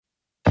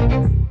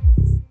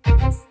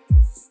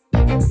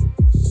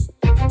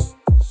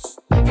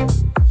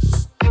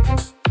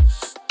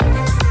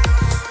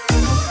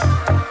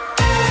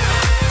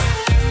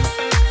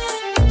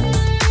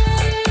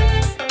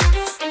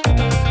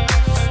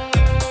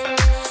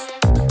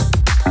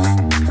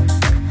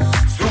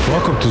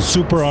Welcome to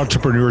Super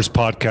Entrepreneurs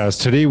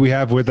Podcast. Today we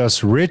have with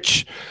us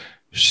Rich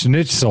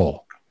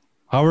Schnitzel.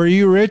 How are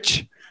you,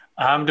 Rich?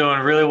 I'm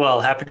doing really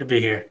well. Happy to be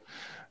here.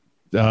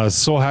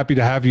 So happy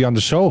to have you on the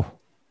show.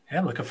 Yeah,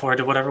 I'm looking forward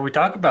to whatever we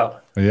talk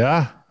about.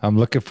 Yeah, I'm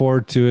looking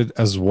forward to it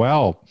as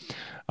well.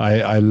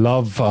 I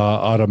love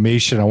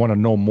automation. I want to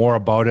know more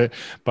about it.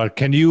 But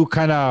can you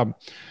kind of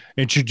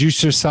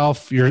introduce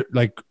yourself? You're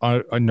like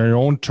on your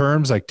own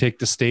terms, like take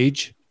the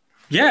stage.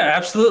 Yeah,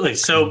 absolutely.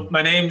 So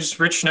my name's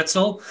Rich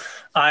Schnitzel.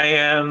 I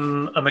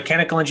am a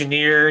mechanical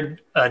engineer,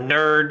 a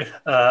nerd,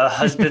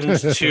 husband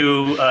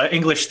to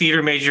English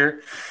theater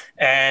major,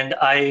 and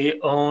I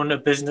own a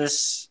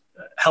business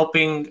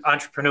helping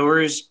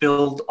entrepreneurs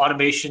build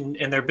automation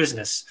in their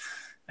business.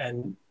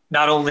 And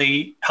not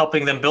only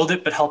helping them build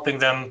it, but helping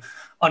them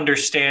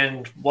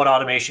understand what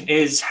automation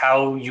is,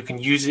 how you can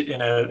use it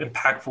in an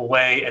impactful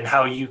way, and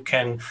how you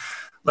can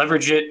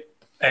leverage it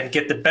and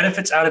get the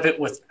benefits out of it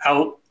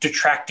without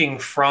detracting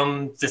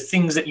from the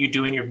things that you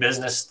do in your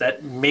business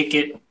that make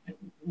it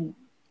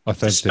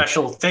a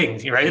special thing,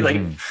 right?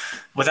 Mm-hmm. Like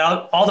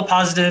without all the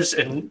positives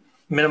and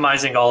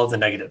minimizing all of the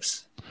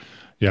negatives.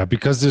 Yeah,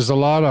 because there's a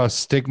lot of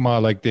stigma,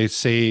 like they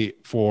say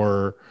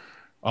for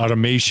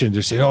automation,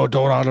 they say, oh,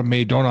 don't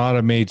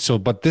automate. So,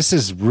 but this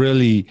is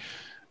really,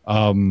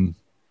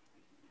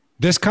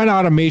 this kind of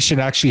automation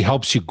actually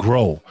helps you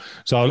grow.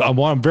 So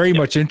I'm very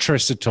much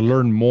interested to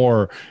learn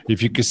more.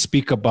 If you could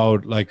speak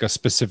about like a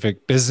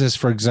specific business,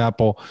 for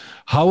example,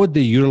 how would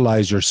they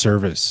utilize your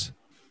service?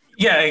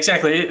 Yeah,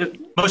 exactly.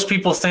 Most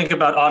people think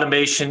about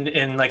automation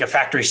in like a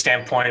factory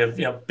standpoint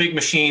of, big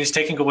machines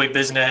taking away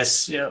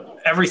business.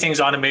 Everything's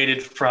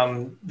automated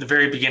from the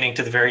very beginning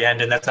to the very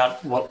end. And that's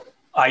not what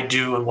I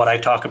do and what I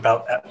talk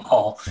about at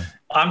all.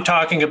 I'm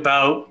talking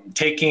about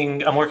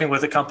I'm working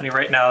with a company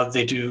right now.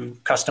 They do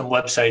custom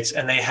websites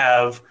and they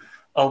have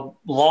a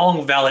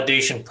long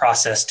validation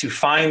process to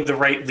find the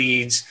right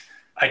leads,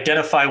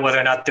 identify whether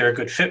or not they're a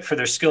good fit for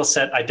their skill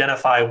set,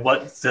 identify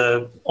what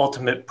the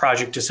ultimate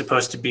project is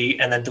supposed to be,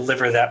 and then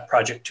deliver that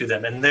project to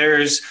them. And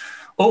there's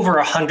over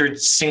 100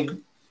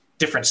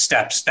 different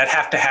steps that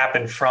have to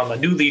happen from a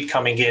new lead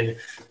coming in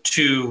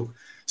to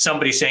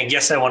somebody saying,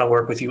 yes, I want to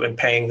work with you, and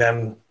paying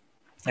them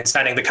and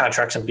signing the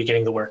contracts and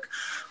beginning the work.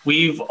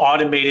 We've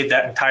automated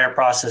that entire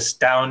process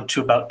down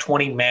to about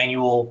 20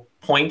 manual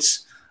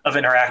points of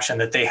interaction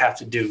that they have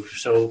to do.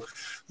 So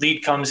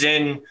lead comes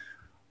in,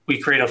 we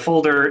create a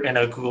folder in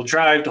a Google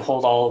Drive to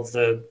hold all of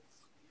the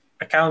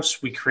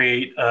accounts. We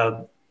create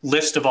a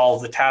list of all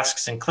of the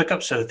tasks in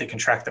ClickUp so that they can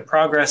track the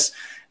progress.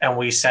 And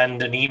we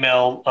send an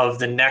email of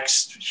the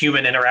next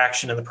human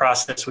interaction in the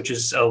process, which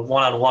is a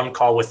one-on-one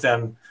call with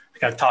them to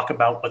kind of talk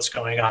about what's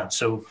going on.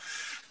 So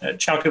a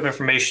chunk of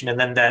information, and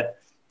then that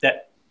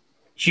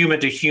human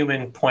to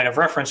human point of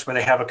reference where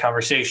they have a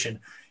conversation.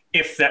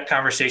 If that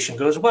conversation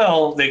goes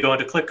well, they go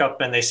into ClickUp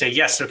and they say,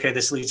 yes, okay,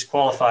 this lead's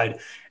qualified.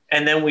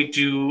 And then we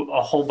do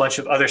a whole bunch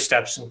of other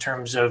steps in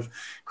terms of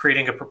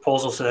creating a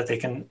proposal so that they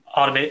can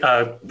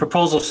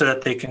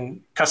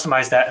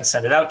customize that and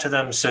send it out to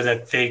them so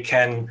that they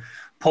can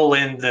pull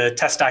in the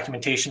test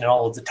documentation and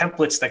all of the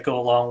templates that go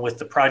along with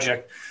the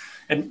project.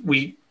 And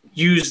we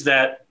use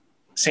that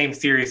same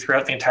theory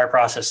throughout the entire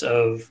process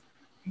of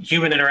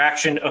human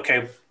interaction.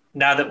 Okay,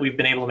 now that we've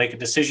been able to make a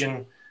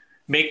decision,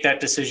 make that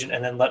decision,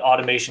 and then let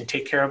automation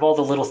take care of all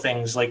the little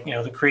things like,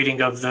 the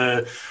creating of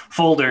the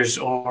folders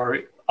or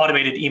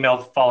automated email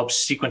follow-up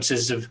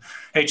sequences of,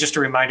 hey, just a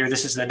reminder,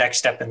 this is the next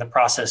step in the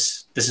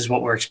process. This is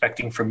what we're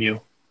expecting from you.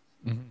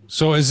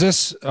 So is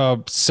this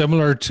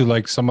similar to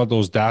like some of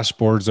those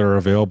dashboards that are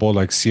available,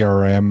 like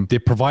CRM? They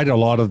provide a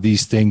lot of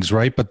these things,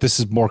 right? But this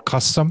is more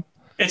custom?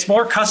 It's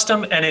more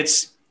custom, and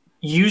it's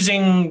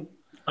using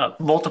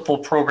multiple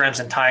programs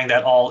and tying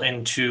that all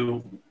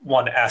into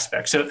one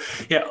aspect. So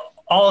yeah,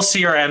 all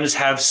CRMs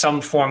have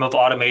some form of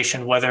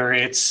automation, whether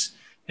it's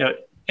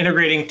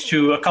integrating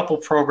to a couple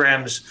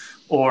programs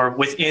or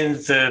within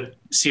the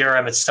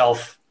CRM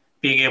itself,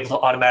 being able to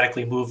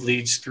automatically move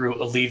leads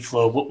through a lead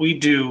flow. What we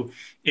do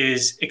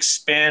is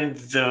expand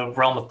the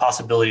realm of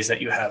possibilities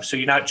that you have. So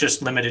you're not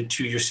just limited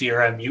to your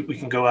CRM. We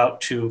can go out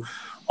to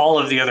all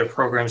of the other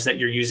programs that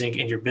you're using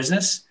in your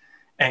business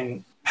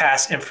and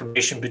pass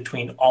information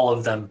between all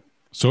of them.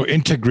 So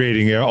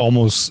integrating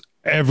almost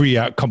every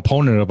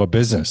component of a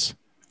business.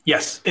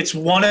 Yes. It's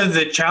one of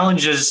the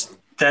challenges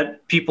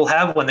that people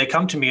have when they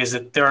come to me is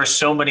that there are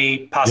so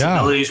many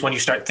possibilities when you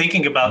start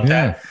thinking about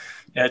that.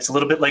 It's a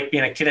little bit like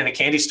being a kid in a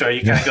candy store.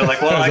 You kind of go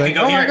like, well, I can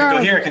go here, I can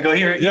go here, I can go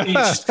here.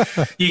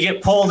 You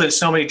get pulled in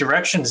so many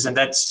directions. And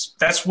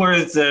that's where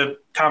the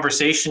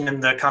conversation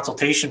and the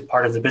consultation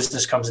part of the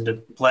business comes into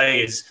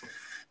play, is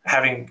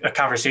having a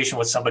conversation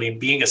with somebody and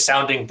being a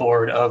sounding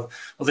board of,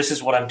 well, this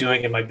is what I'm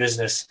doing in my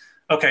business.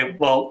 Okay,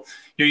 well,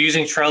 you're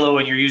using Trello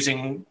and you're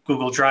using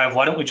Google Drive.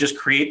 Why don't we just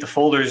create the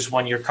folders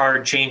when your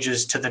card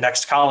changes to the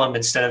next column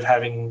instead of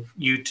having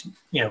you to,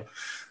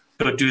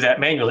 go do that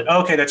manually?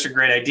 Okay, that's a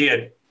great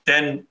idea.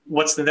 Then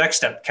what's the next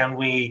step? Can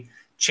we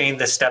chain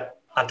the step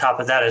on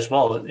top of that as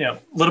well? A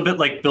little bit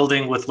like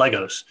building with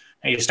Legos.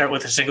 And you start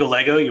with a single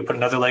Lego, you put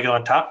another Lego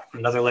on top, put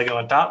another Lego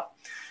on top.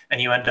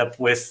 and you end up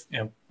with,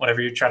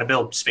 whatever you're trying to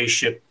build,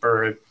 spaceship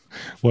or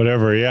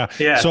whatever. Yeah.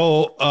 Yeah.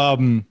 So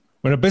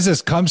when a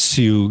business comes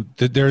to you,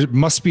 there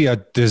must be a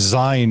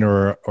design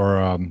or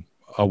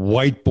a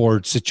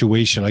whiteboard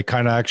situation. Like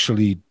kind of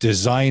actually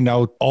design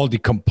out all the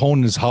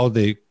components, how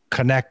they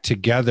connect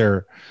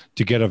together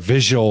to get a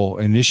visual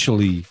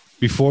initially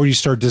before you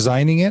start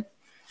designing it.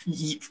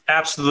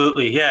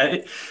 Absolutely. Yeah.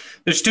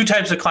 There's two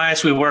types of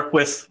clients we work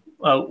with.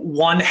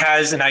 One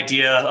has an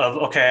idea of,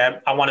 okay,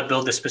 I want to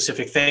build a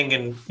specific thing.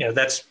 And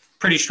that's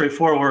pretty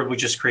straightforward. We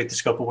just create the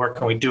scope of work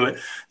and we do it.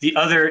 The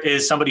other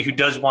is somebody who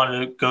does want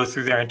to go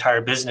through their entire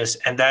business.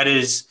 And that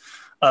is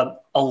a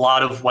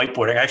lot of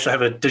whiteboarding. I actually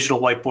have a digital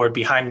whiteboard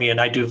behind me, and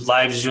I do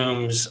live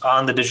Zooms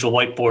on the digital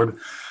whiteboard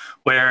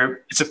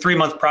where it's a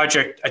 3-month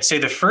project. I'd say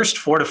the first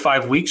 4 to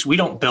 5 weeks, we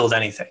don't build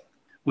anything.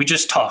 We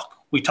just talk.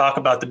 We talk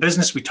about the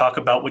business. We talk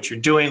about what you're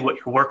doing, what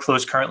your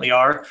workflows currently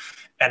are.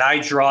 And I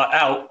draw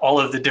out all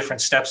of the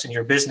different steps in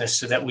your business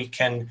so that we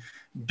can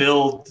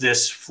build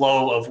this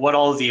flow of what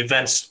all of the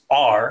events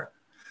are,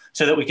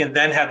 so that we can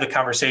then have the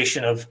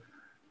conversation of,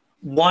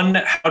 one,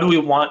 how do we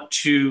want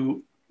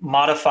to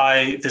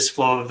modify this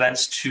flow of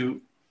events to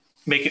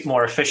make it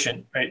more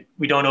efficient, right?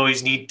 We don't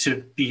always need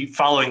to be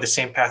following the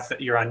same path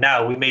that you're on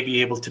now. We may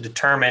be able to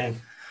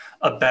determine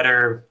a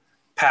better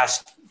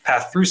path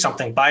through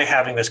something by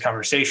having this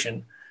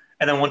conversation.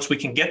 And then once we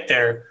can get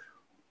there,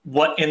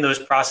 what in those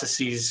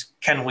processes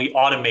can we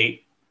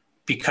automate?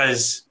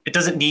 Because it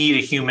doesn't need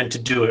a human to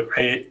do it,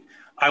 right?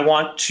 I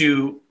want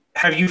to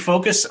have you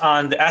focus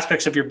on the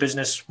aspects of your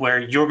business where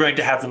you're going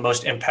to have the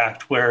most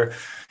impact, where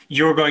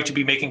you're going to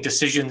be making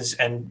decisions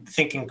and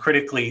thinking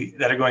critically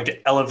that are going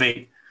to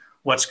elevate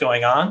what's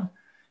going on.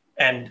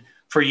 And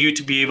for you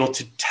to be able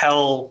to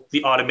tell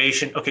the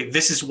automation, okay,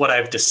 this is what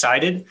I've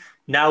decided.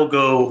 Now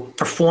go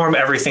perform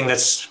everything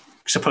that's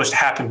supposed to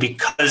happen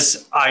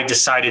because I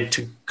decided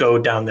to go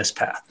down this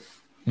path.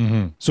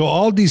 Mm-hmm. So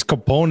all these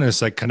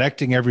components, like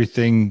connecting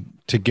everything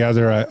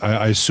together,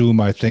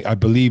 I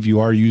believe you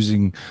are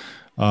using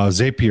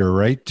Zapier,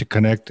 right, to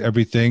connect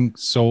everything.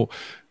 So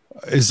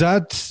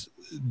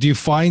do you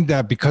find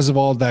that because of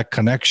all that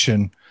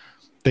connection,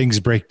 things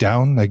break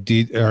down? Like,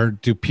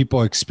 do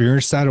people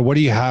experience that, or what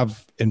do you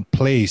have in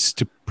place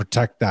to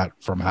protect that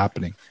from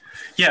happening?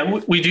 Yeah,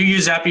 we do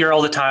use Zapier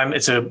all the time.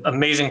 It's an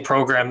amazing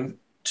program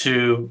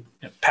to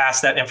pass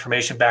that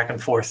information back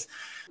and forth.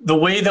 The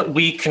way that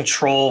we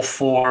control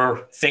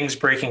for things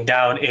breaking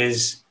down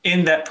is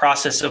in that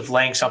process of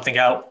laying something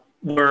out,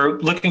 we're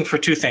looking for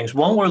two things.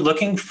 One, we're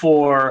looking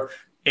for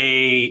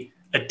a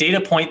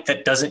data point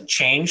that doesn't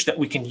change that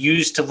we can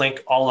use to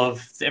link all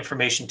of the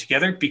information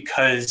together,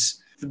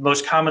 because the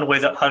most common way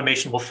that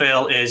automation will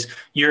fail is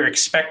you're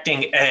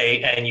expecting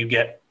A and you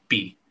get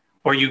B,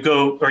 or you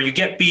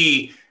get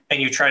B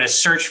and you try to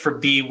search for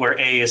B where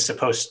A is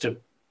supposed to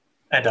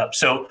end up.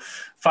 So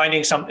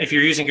finding if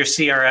you're using your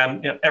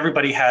CRM,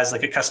 everybody has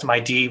like a custom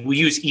ID. We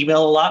use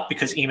email a lot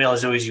because email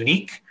is always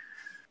unique.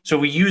 So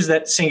we use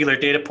that singular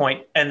data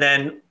point. And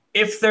then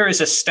if there is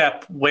a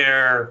step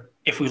where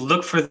if we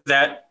look for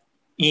that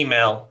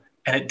email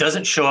and it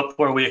doesn't show up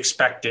where we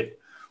expect it,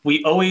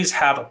 we always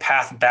have a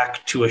path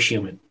back to a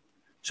human.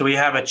 So we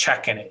have a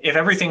check in it. If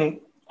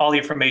all the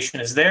information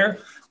is there,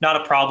 not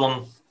a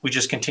problem. We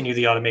just continue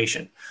the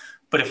automation.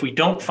 But if we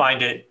don't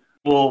find it,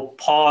 we'll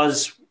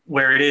pause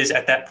where it is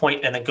at that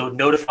point and then go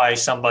notify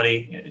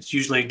somebody. It's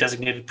usually a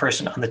designated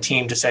person on the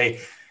team to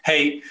say,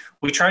 hey,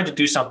 we tried to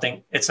do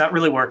something. It's not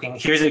really working.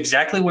 Here's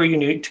exactly where you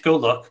need to go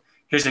look.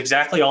 Here's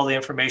exactly all the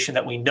information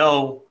that we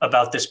know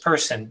about this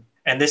person.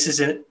 And this is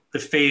in the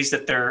phase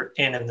that they're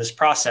in this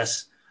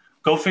process.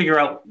 Go figure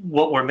out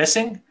what we're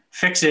missing,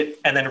 fix it,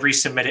 and then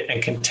resubmit it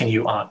and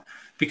continue on.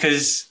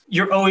 Because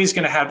you're always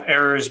going to have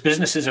errors.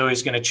 Business is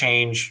always going to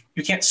change.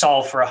 You can't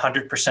solve for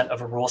 100%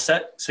 of a rule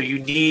set. So you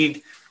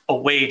need a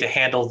way to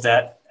handle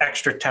that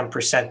extra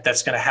 10%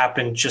 that's going to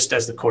happen just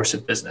as the course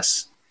of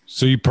business.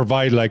 So you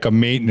provide like a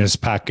maintenance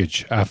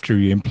package after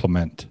you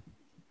implement?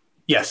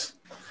 Yes.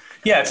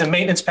 Yeah, it's a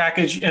maintenance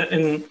package.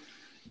 And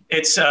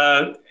it's,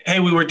 hey,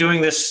 we were doing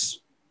this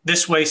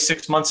way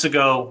 6 months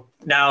ago.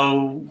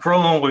 Now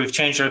grown, we've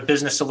changed our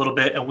business a little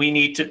bit and we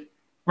need to,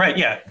 right.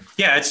 Yeah.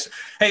 It's,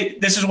 hey,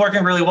 this is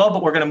working really well,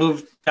 but we're going to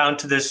move down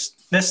to this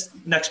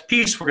next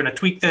piece. We're going to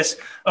tweak this.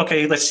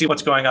 Okay, let's see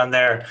what's going on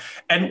there.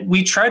 And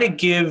we try to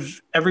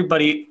give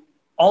everybody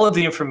all of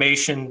the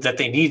information that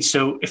they need.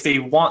 So if they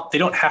want, they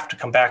don't have to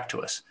come back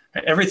to us.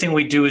 Everything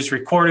we do is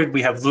recorded.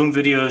 We have Loom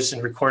videos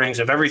and recordings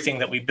of everything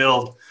that we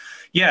build.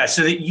 Yeah,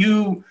 so that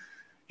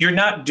you're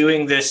not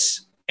doing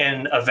this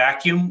in a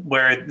vacuum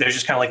where there's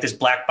just kind of like this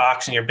black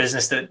box in your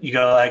business that you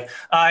go like,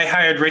 I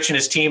hired Rich and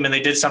his team and they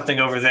did something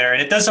over there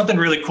and it does something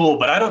really cool,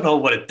 but I don't know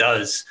what it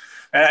does.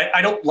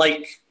 I don't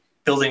like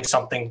building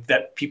something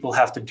that people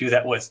have to do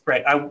that with,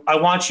 right? I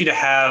want you to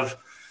have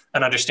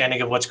an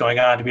understanding of what's going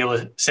on, to be able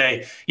to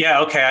say, yeah,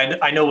 okay,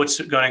 I know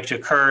what's going to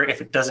occur. If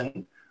it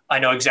doesn't, I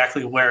know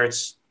exactly where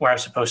I'm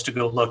supposed to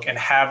go look, and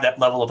have that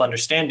level of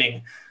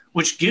understanding,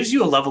 which gives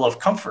you a level of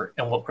comfort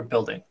in what we're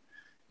building.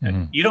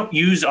 Mm-hmm. You don't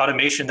use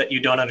automation that you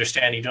don't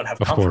understand, you don't have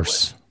comfort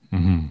with.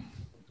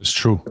 It's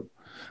true.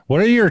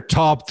 What are your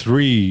top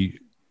three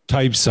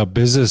types of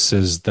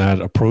businesses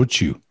that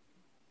approach you?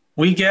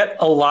 We get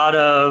a lot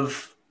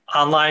of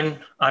online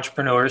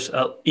entrepreneurs,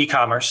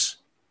 e-commerce.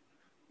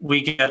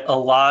 We get a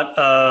lot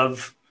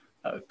of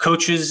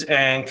coaches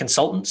and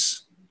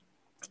consultants.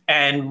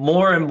 And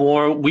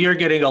more, we are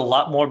getting a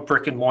lot more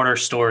brick and mortar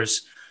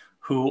stores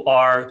who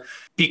are,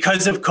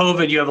 because of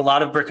COVID, you have a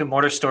lot of brick and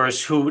mortar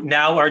stores who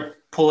now are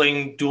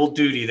pulling dual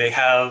duty.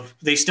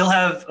 They still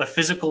have a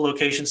physical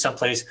location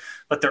someplace,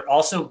 but they're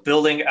also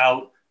building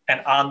out an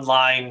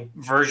online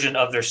version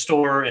of their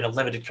store in a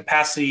limited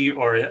capacity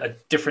or a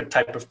different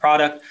type of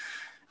product,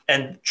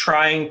 and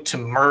trying to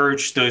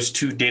merge those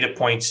two data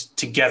points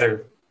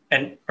together.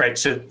 And right,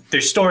 so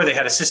their store, they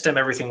had a system,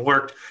 everything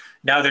worked.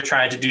 Now they're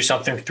trying to do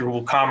something through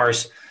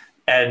WooCommerce,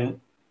 and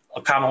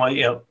a common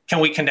one, can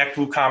we connect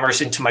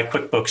WooCommerce into my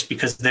QuickBooks,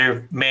 because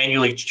they're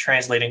manually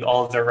translating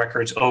all of their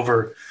records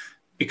over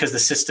because the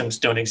systems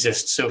don't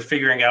exist. So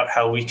figuring out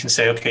how we can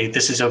say, okay,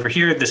 this is over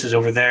here, this is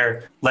over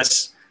there.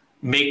 Let's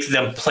make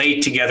them play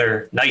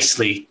together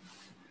nicely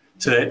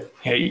so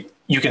that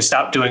you can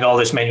stop doing all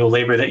this manual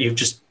labor that you've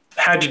just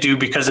had to do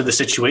because of the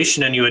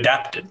situation, and you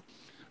adapted.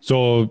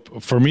 So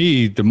for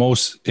me, the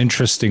most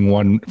interesting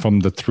one from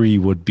the three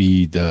would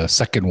be the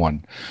second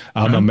one.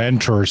 I'm a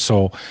mentor.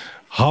 So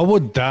how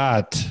would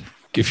that,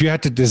 if you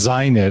had to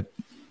design it,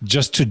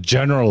 just to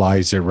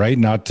generalize it, right?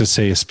 Not to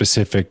say a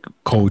specific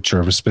coach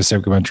or a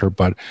specific mentor,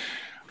 but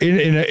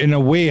in a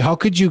way, how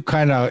could you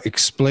kind of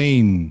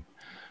explain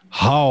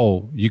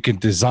how you can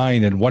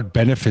design and what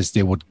benefits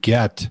they would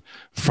get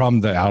from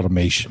the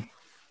automation?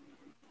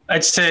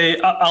 I'd say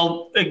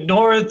I'll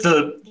ignore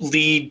the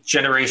lead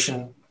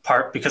generation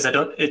part, because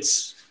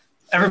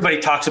everybody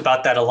talks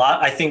about that a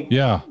lot. I think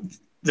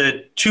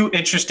the two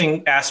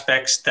interesting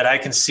aspects that I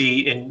can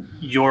see in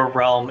your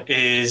realm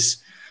is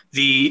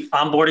the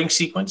onboarding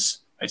sequence.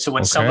 Right? So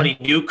when somebody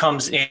new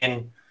comes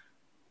in,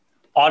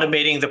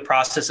 automating the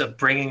process of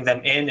bringing them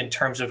in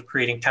terms of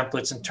creating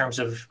templates, in terms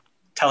of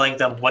telling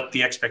them what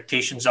the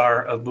expectations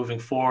are of moving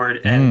forward,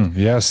 and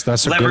yes,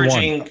 that's a good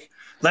one.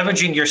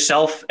 Leveraging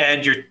yourself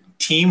and your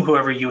team,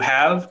 whoever you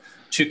have,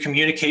 to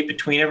communicate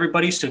between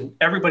everybody, so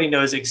everybody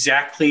knows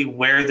exactly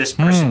where this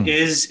person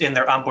is in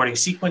their onboarding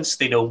sequence.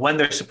 They know when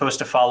they're supposed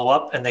to follow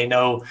up, and they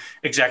know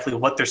exactly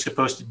what they're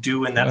supposed to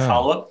do in that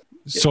follow-up.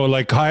 So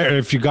like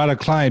if you got a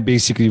client,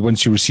 basically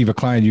once you receive a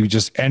client, you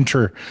just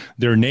enter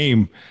their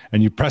name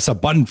and you press a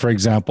button, for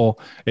example,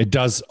 it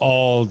does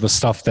all the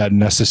stuff that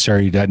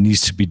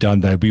needs to be done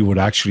that we would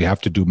actually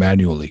have to do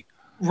manually.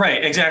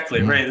 Right,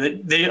 exactly.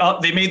 Right.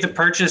 They made the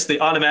purchase. They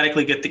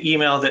automatically get the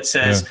email that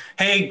says,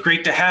 "Hey,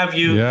 great to have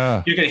you.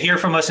 You're going to hear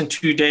from us in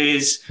 2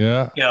 days.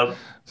 Sign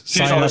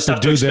up to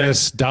do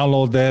this,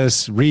 download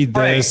this, read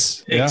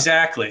this."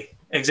 Exactly.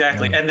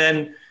 And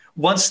then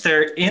once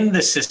they're in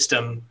the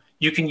system,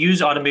 you can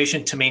use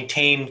automation to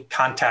maintain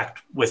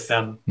contact with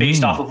them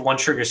based off of one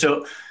trigger.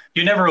 So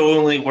you're never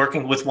only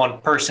working with one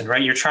person,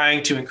 right? You're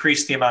trying to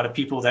increase the amount of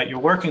people that you're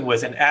working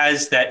with, and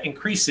as that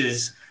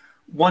increases,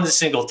 one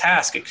single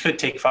task, it could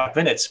take 5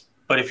 minutes.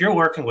 But if you're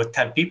working with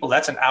 10 people,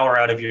 that's an hour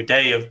out of your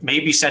day of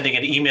maybe sending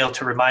an email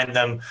to remind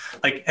them,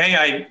 like, hey,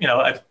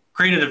 I've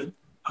created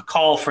a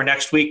call for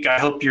next week. I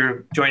hope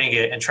you're joining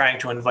it, and trying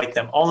to invite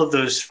them. All of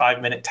those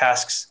 5-minute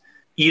tasks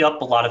eat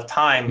up a lot of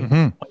time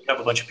when you have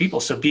a bunch of people.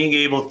 So being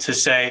able to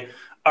say,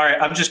 all right,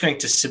 I'm just going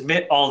to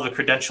submit all the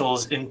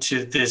credentials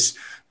into this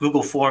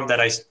Google form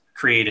that I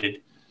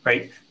created,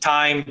 right?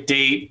 Time,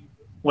 date,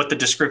 what the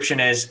description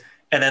is,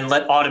 and then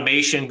let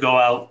automation go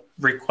out,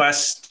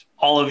 request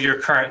all of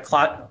your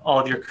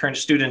current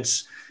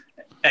students,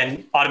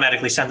 and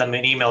automatically send them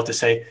an email to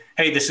say,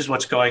 hey, this is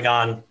what's going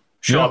on.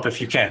 Show up if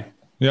you can.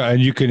 Yeah,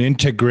 and you can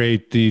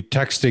integrate the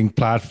texting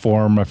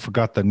platform. I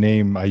forgot the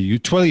name. I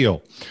use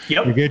Twilio.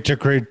 Yep. You get to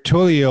create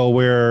Twilio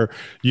where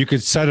you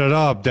could set it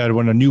up that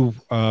when a new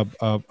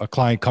a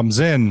client comes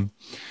in,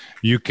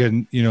 you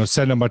can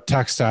send them a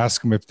text to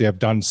ask them if they have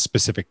done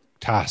specific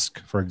task,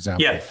 for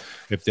example,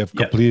 if they've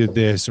completed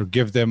this, or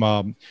give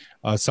them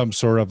some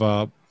sort of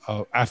a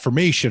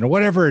affirmation or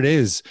whatever it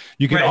is.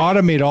 You can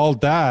automate all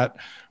that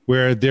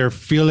where they're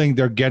feeling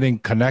they're getting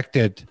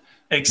connected.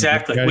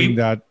 Exactly. Getting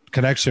that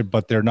connection,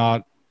 but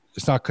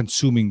it's not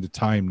consuming the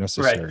time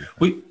necessary.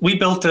 Right. We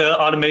built an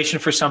automation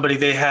for somebody.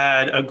 They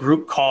had a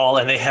group call,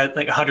 and they had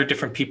like 100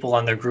 different people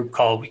on their group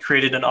call. We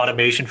created an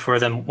automation for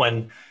them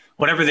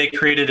whenever they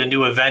created a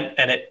new event,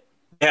 and it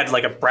had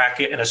like a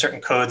bracket and a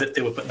certain code that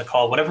they would put in the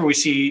call. Whenever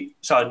we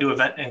saw a new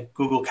event in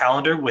Google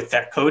Calendar with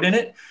that code in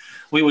it,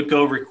 we would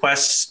go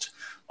request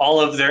all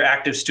of their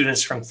active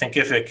students from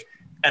Thinkific,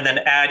 and then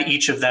add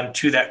each of them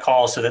to that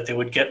call so that they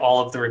would get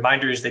all of the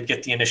reminders. They'd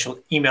get the initial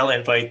email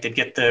invite. They'd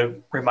get the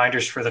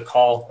reminders for the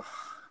call.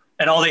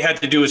 And all they had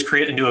to do was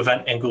create a new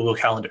event in Google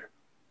Calendar.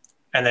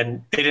 And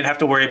then they didn't have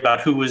to worry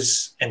about who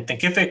was in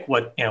Thinkific.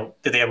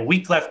 Did they have a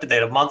week left? Did they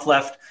have a month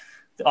left?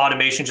 The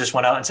automation just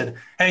went out and said,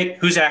 hey,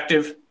 who's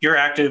active? You're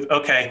active.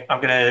 Okay,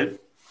 I'm going to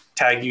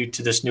tag you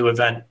to this new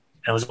event.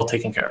 And it was all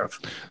taken care of.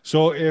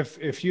 So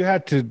if you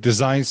had to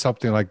design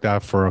something like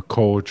that for a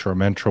coach or a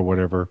mentor or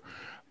whatever,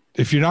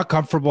 if you're not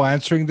comfortable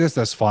answering this,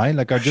 that's fine.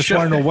 Like, I just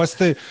want to know what's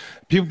the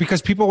people,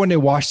 because people, when they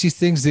watch these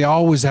things, they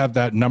always have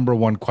that number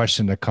one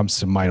question that comes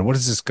to mind. What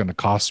is this going to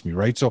cost me?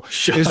 Right. So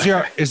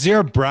is there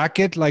a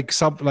bracket, like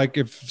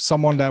if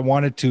someone that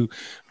wanted to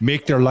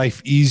make their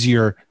life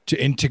easier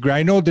to integrate?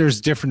 I know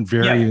there's different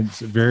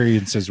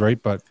variances,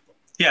 right? But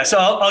yeah, so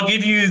I'll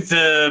give you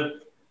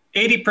the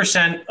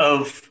 80%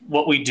 of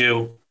what we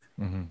do.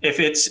 Mm-hmm. If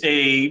it's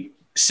a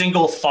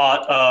single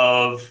thought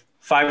of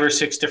 5 or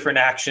 6 different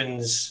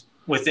actions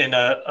within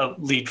a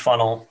lead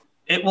funnel,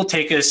 it will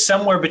take us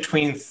somewhere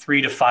between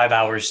 3 to 5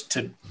 hours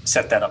to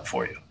set that up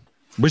for you.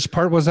 Which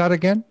part was that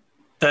again?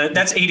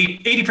 That's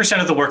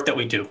 80% of the work that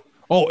we do.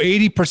 Oh,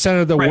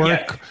 80% of the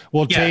work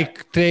will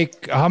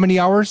take how many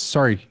hours?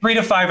 Sorry. 3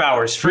 to 5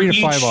 hours. 3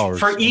 to 5 hours.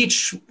 For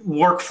each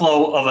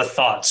workflow of a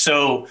thought.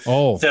 So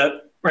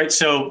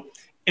so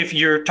if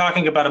you're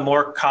talking about a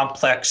more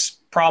complex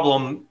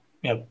problem,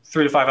 3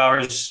 to 5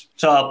 hours.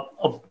 So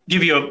I'll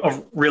give you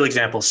a real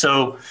example.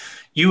 So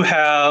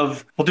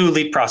we'll do a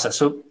lead process.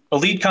 So a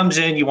lead comes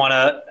in, you want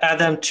to add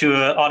them to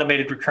an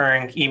automated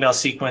recurring email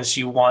sequence.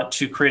 You want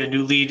to create a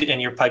new lead in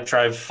your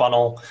Pipedrive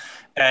funnel,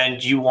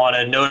 and you want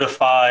to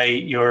notify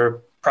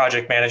your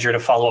project manager to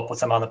follow up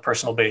with them on a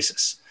personal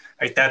basis.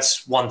 Right?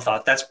 That's one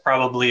thought. That's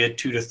probably a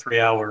 2 to 3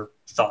 hour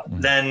thought.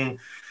 Mm-hmm. Then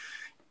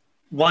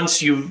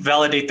once you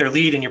validate their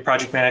lead and your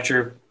project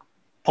manager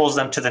pulls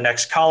them to the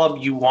next column,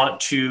 you want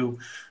to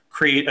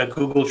create a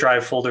Google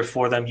Drive folder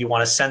for them. You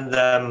want to send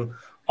them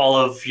all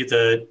of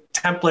the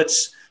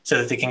templates so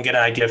that they can get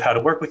an idea of how to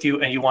work with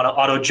you. And you want to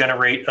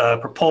auto-generate a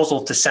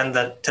proposal to send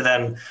that to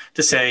them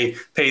to say,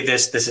 pay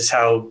this is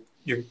how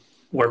you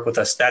work with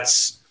us.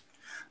 That's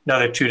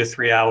another 2 to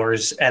 3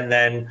 hours. And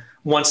then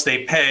once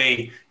they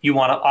pay, you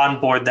want to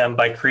onboard them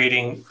by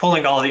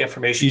pulling all the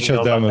information. Each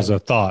of them is a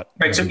thought.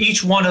 Right. So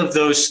each one of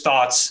those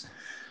thoughts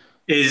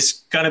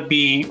is going to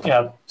be,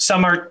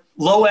 some are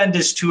low end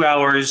is 2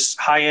 hours,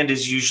 high end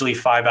is usually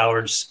 5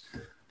 hours.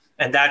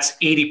 And that's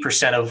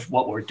 80% of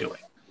what we're doing.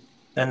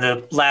 And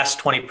the last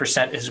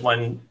 20% is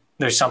when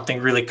there's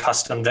something really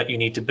custom that you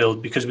need to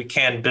build, because we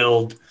can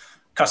build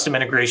custom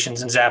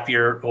integrations in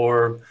Zapier,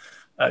 or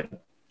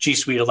G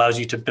Suite allows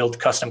you to build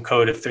custom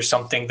code. If there's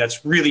something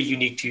that's really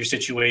unique to your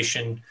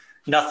situation,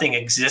 nothing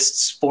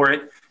exists for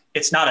it.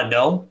 It's not a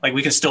no, like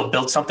we can still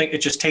build something. It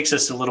just takes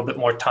us a little bit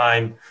more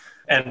time.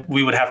 And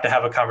we would have to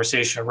have a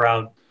conversation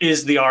around,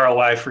 is the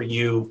ROI for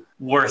you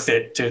worth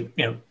it to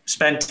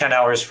spend 10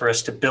 hours for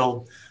us to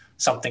build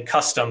something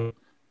custom?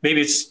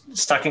 Maybe it's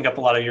sucking up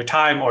a lot of your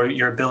time, or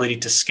your ability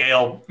to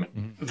scale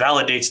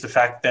validates the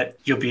fact that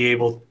you'll be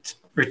able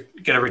to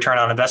get a return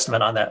on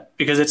investment on that.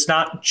 Because it's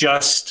not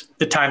just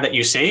the time that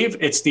you save,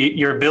 it's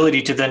your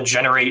ability to then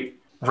generate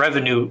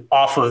revenue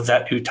off of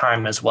that new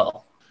time as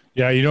well.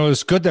 Yeah,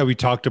 it's good that we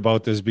talked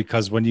about this,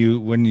 because when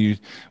you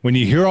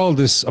hear all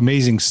this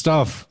amazing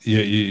stuff,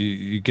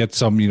 you get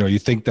some, you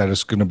think that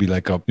it's going to be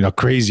like a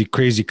crazy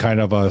kind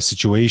of a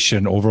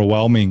situation,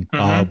 overwhelming.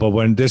 Mm-hmm. But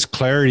when this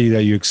clarity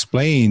that you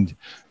explained,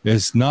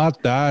 it's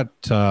not that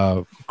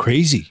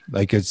crazy.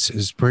 Like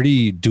it's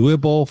pretty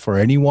doable for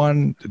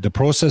anyone. The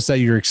process that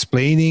you're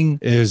explaining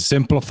is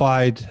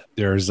simplified.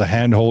 There's a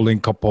hand-holding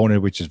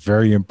component, which is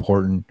very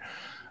important.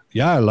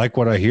 Yeah, I like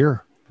what I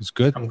hear. It's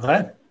good. I'm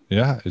glad.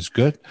 Yeah, it's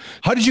good.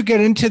 How did you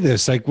get into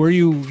this? Like, were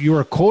you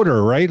were a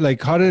coder, right?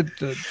 Like, how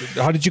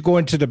did you go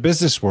into the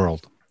business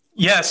world?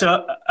 Yeah,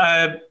 so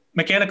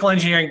mechanical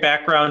engineering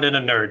background and a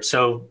nerd.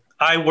 So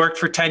I worked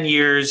for 10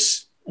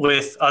 years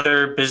with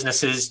other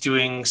businesses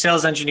doing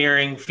sales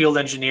engineering, field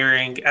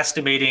engineering,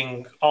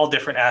 estimating, all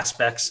different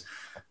aspects.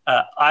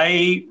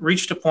 I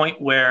reached a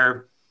point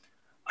where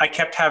I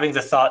kept having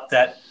the thought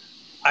that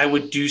I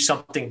would do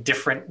something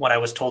different when I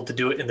was told to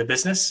do it in the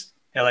business.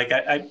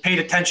 I paid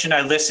attention,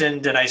 I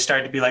listened, and I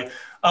started to be like,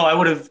 oh, I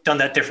would have done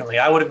that differently.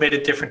 I would have made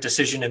a different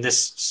decision in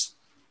this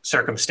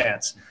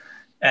circumstance.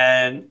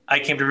 And I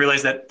came to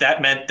realize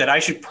that meant that I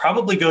should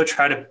probably go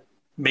try to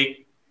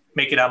make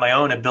it on my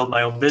own and build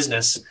my own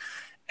business.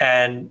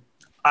 And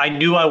I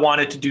knew I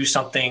wanted to do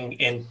something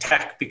in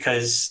tech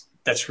because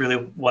that's really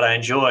what I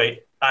enjoy.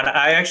 And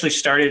I actually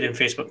started in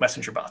Facebook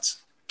Messenger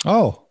bots.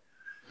 Oh.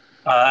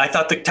 I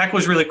thought the tech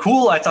was really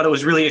cool. I thought it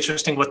was really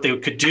interesting what they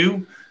could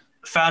do.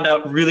 Found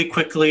out really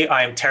quickly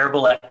I am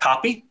terrible at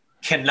copy,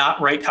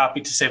 cannot write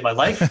copy to save my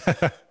life.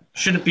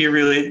 Shouldn't be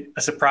really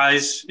a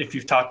surprise if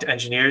you've talked to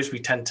engineers. We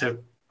tend to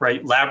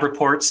write lab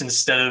reports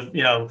instead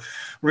of,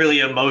 really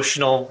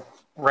emotional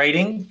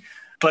writing.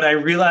 But I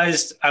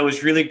realized I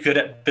was really good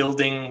at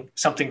building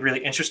something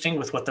really interesting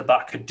with what the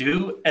bot could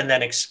do, and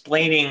then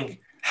explaining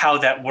how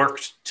that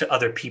worked to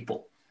other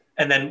people.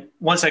 And then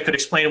once I could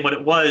explain what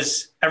it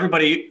was,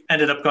 everybody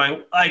ended up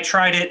going, I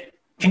tried it.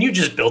 Can you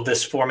just build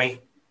this for me?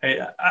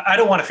 I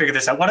don't want to figure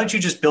this out. Why don't you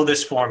just build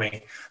this for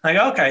me? Like,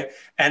 okay.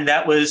 And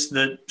that was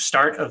the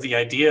start of the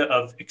idea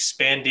of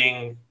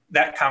expanding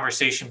that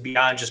conversation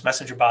beyond just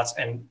messenger bots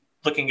and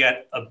looking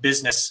at a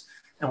business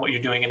and what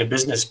you're doing in a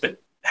business,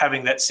 but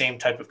having that same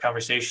type of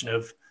conversation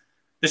of,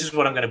 this is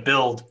what I'm going to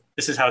build.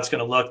 This is how it's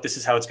going to look. This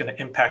is how it's going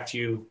to impact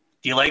you.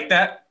 Do you like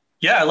that?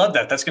 Yeah, I love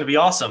that. That's going to be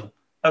awesome.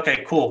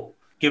 Okay, cool.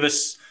 Give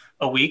us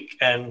a week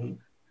and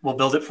we'll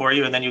build it for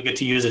you, and then you'll get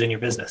to use it in your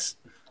business.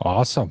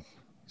 Awesome.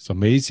 It's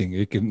amazing.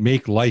 It can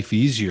make life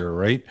easier,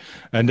 right?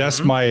 And that's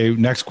Mm-hmm. my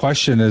next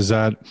question is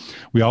that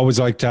we always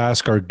like to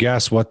ask our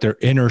guests what their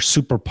inner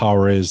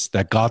superpower is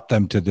that got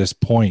them to this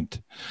point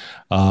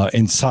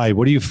inside.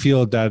 What do you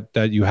feel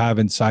that you have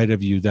inside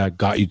of you that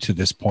got you to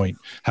this point,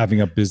 having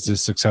a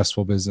business,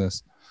 successful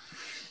business?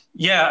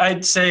 Yeah,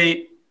 I'd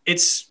say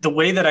it's the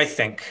way that I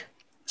think.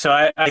 So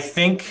I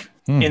think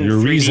in Your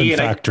 3D reason and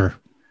factor.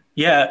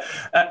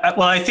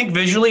 well, I think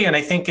visually and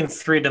I think in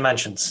 3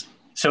 dimensions.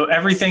 So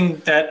everything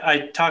that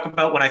I talk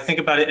about, when I think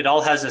about it, it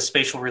all has a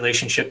spatial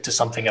relationship to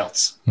something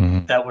else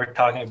that we're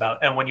talking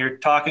about. And when you're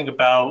talking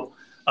about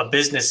a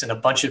business and a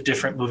bunch of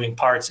different moving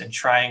parts and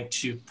trying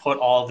to put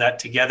all of that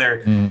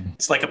together,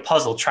 it's like a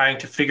puzzle, trying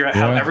to figure out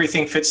how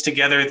everything fits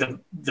together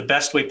the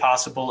best way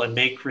possible and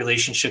make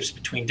relationships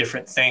between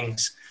different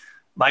things.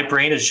 My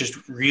brain is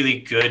just really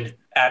good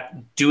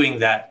at doing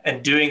that,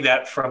 and doing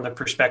that from the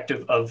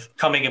perspective of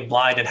coming in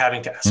blind and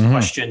having to ask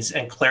questions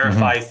and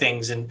clarify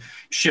things and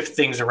shift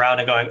things around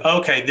and going,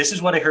 okay, this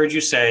is what I heard you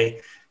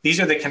say. These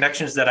are the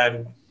connections that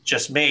I've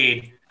just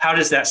made. How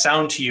does that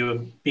sound to you?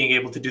 And being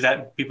able to do that,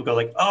 and people go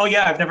like, oh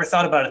yeah, I've never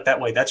thought about it that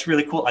way. That's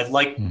really cool. I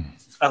like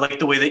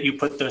the way that you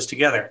put those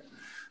together.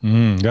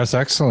 That's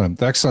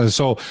excellent. Excellent.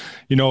 So,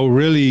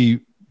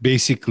 really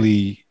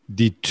basically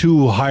the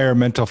two higher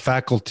mental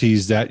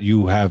faculties that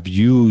you have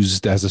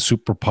used as a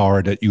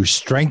superpower that you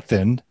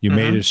strengthened, you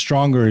made it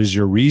stronger, is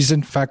your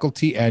reason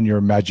faculty and your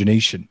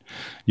imagination.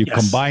 You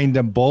combine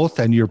them both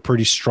and you're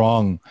pretty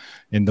strong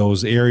in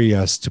those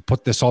areas to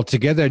put this all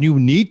together. And you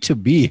need to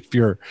be if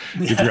you're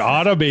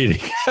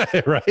automating,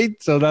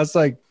 right? So that's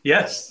like,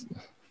 yes,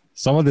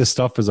 some of this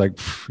stuff is like,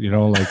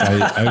 like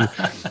I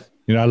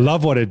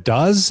love what it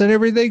does and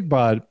everything,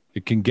 but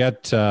it can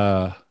get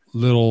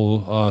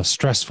little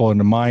stressful in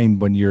the mind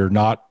when you're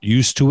not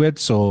used to it.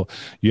 So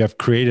you have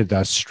created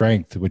that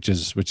strength, which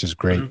is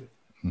great.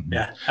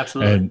 Yeah,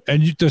 absolutely.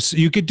 And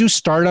you could do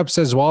startups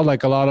as well.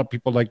 Like a lot of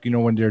people, like,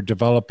 when they're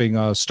developing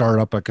a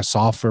startup, like a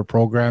software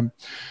program,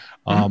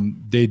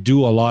 they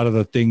do a lot of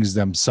the things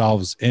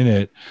themselves in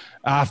it.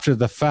 After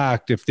the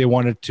fact, if they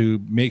wanted to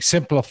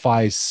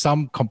simplify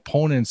some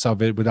components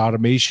of it with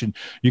automation,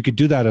 you could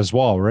do that as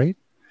well, right?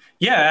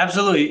 Yeah,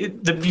 absolutely.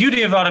 The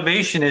beauty of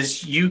automation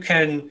is you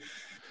can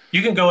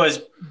go as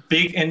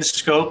big in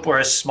scope or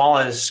as small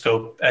as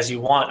scope as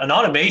you want. An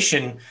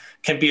automation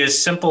can be as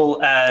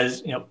simple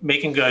as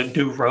making a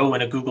new row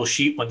in a Google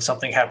Sheet when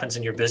something happens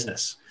in your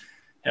business.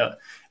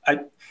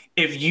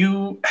 If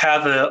you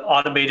have an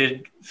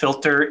automated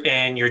filter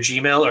in your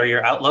Gmail or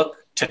your Outlook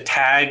to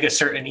tag a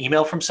certain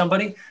email from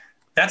somebody,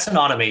 that's an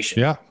automation.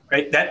 Yeah.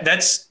 Right.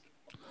 That's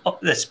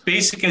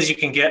basic as you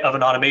can get of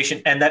an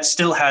automation, and that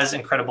still has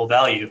incredible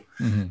value.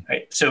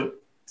 Right. So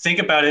think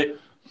about it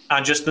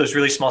on just those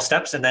really small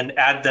steps and then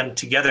add them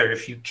together.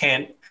 If you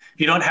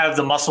don't have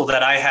the muscle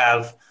that I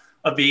have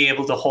of being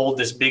able to hold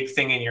this big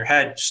thing in your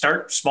head,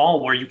 start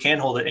small where you can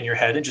hold it in your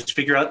head and just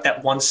figure out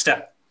that one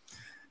step,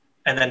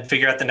 and then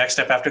figure out the next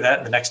step after that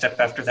and the next step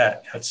after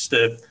that.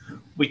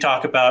 We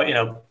talk about,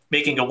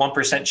 making a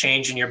 1%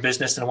 change in your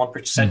business and a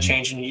 1%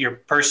 change in your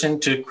person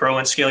to grow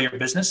and scale your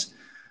business.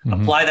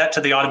 Apply that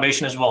to the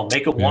automation as well.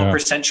 Make a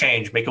 1%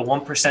 change, make a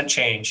 1%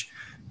 change.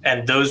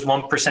 And those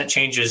 1%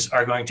 changes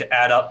are going to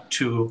add up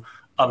to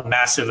a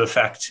massive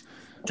effect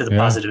to the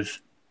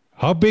positive.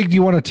 How big do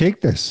you want to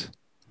take this?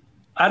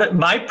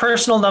 My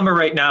personal number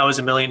right now is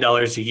 $1 million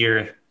a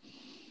year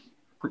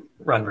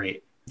run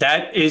rate.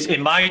 That is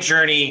in my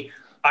journey.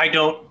 I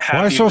don't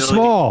have. Why so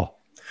small?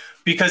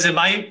 Because in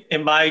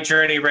my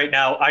journey right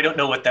now, I don't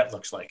know what that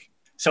looks like.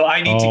 So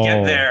I need to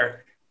get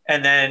there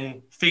and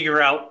then figure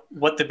out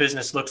what the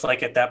business looks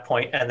like at that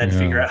point, and then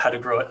figure out how to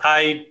grow it.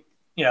 I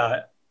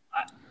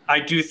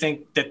do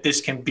think that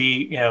this can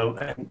be,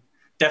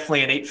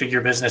 definitely an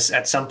 8-figure business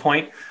at some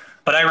point,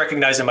 but I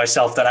recognize in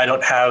myself that I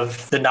don't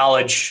have the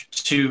knowledge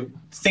to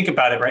think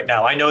about it right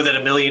now. I know that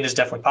 $1 million is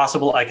definitely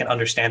possible. I can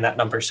understand that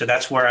number. So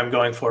that's where I'm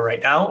going for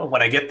right now.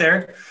 When I get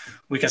there,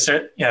 we can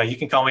start, you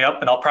can call me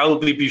up and I'll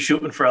probably be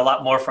shooting for a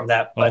lot more from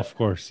that. But of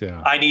course,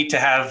 yeah. I need to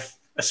have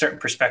a certain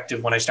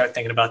perspective when I start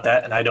thinking about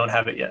that, and I don't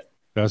have it yet.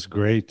 That's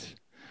great.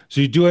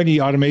 So you do any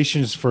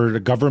automations for the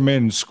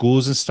government and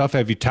schools and stuff?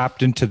 Have you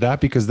tapped into that?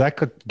 Because that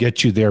could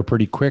get you there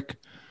pretty quick.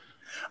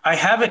 I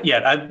haven't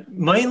yet. I've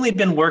mainly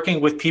been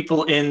working with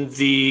people in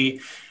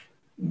the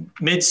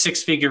mid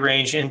 6-figure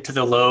range into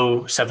the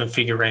low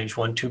 7-figure range.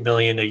 1-2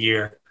 million a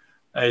year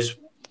is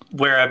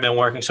where I've been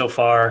working so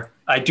far.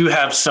 I do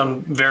have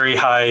some very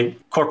high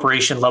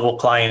corporation level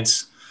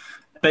clients,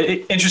 but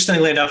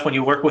interestingly enough, when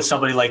you work with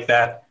somebody like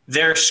that,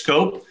 their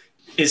scope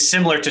is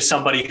similar to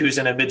somebody who's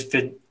in a mid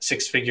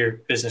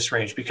 6-figure business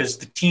range, because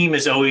the team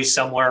is always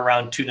somewhere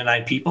around 2 to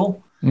 9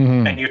 people,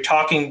 and you're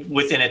talking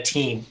within a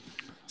team.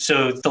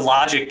 So the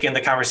logic and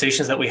the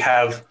conversations that we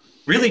have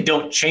really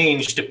don't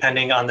change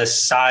depending on the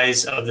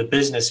size of the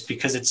business,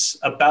 because it's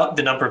about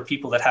the number of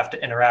people that have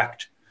to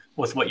interact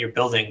with what you're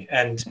building.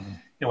 And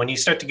when you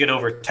start to get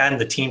over 10,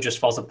 the team just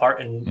falls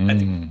apart. And I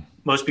think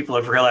most people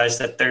have realized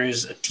that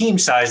there's a team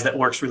size that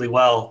works really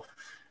well.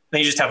 Then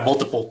you just have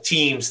multiple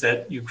teams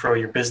that you grow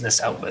your business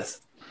out with.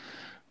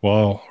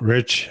 Well,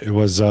 Rich, it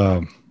was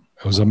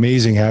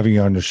amazing having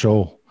you on the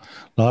show.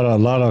 A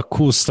lot of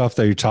cool stuff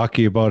that you're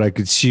talking about. I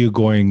could see you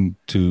going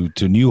to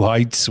new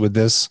heights with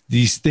this.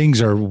 These things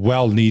are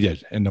well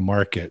needed in the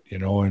market,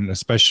 and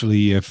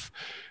especially if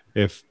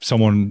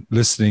someone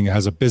listening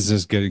has a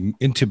business, getting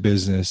into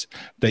business,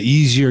 the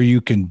easier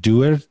you can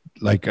do it,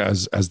 like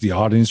as the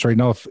audience right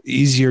now, if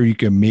easier you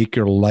can make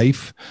your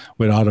life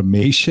with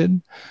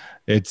automation,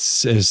 it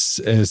just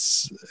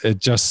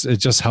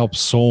helps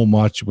so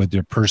much with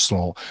your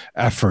personal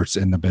efforts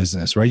in the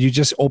business, right? You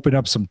just open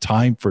up some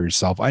time for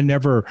yourself. I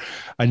never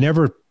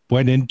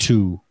went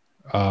into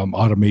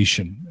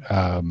automation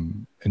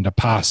in the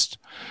past.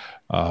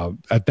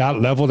 At that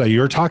level that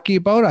you're talking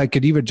about, I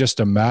could even just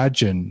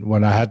imagine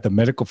when I had the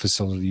medical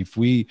facility, if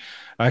we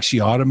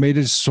actually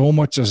automated so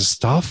much of the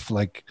stuff,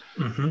 like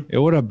it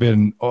would have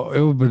been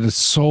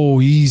so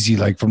easy.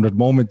 Like from the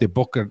moment they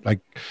book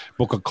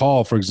a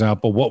call, for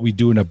example, what we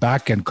do in the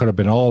back end could have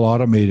been all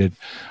automated.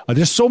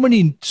 There's so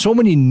many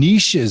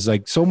niches,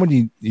 like so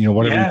many,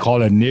 whatever you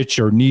call a niche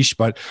or niche,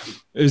 but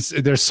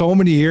there's so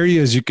many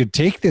areas you could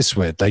take this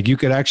with. Like you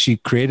could actually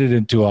create it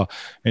into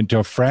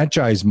a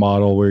franchise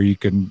model where you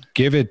can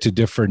give it to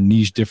different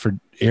niche,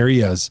 different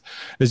areas.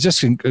 It's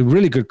just a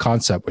really good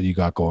concept what you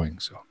got going.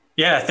 So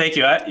yeah, thank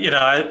you.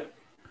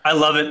 I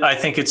love it. I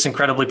think it's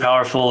incredibly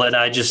powerful, and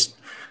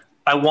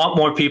I want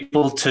more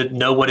people to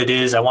know what it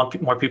is. I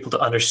want more people to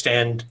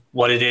understand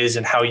what it is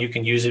and how you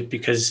can use it,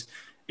 because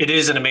it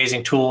is an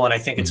amazing tool. And I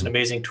think it's an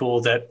amazing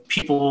tool that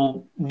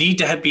people need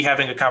to be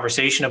having a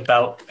conversation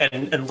about.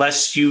 And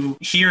unless you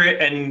hear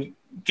it and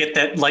get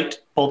that light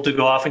bulb to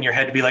go off in your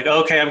head to be like,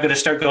 okay, I'm going to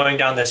start going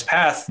down this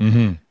path,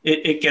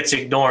 it gets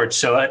ignored.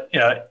 So,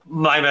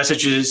 my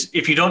message is,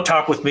 if you don't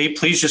talk with me,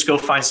 please just go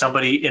find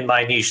somebody in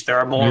my niche. There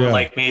are more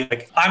like me.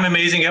 Like, I'm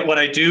amazing at what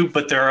I do,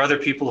 but there are other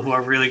people who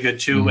are really good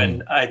too.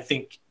 And I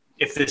think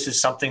if this is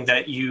something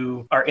that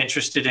you are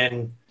interested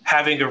in,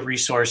 having a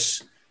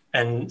resource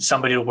and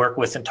somebody to work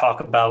with and talk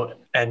about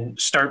and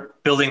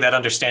start building that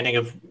understanding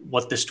of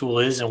what this tool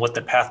is and what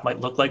the path might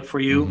look like for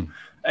you,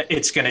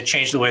 it's going to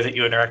change the way that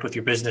you interact with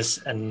your business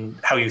and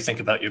how you think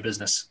about your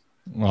business.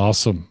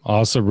 Awesome.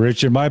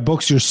 Rich, in my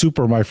books, you're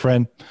super, my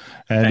friend.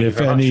 And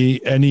if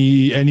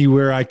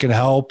anywhere I can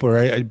help or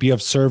I'd be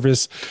of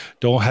service,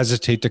 don't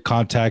hesitate to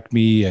contact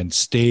me and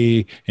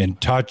stay in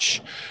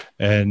touch.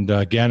 And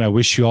again, I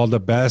wish you all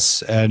the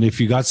best. And if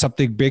you got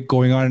something big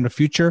going on in the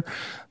future,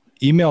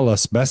 email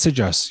us, message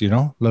us,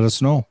 let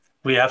us know.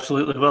 We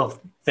absolutely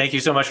will. Thank you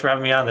so much for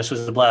having me on. This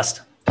was a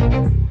blast.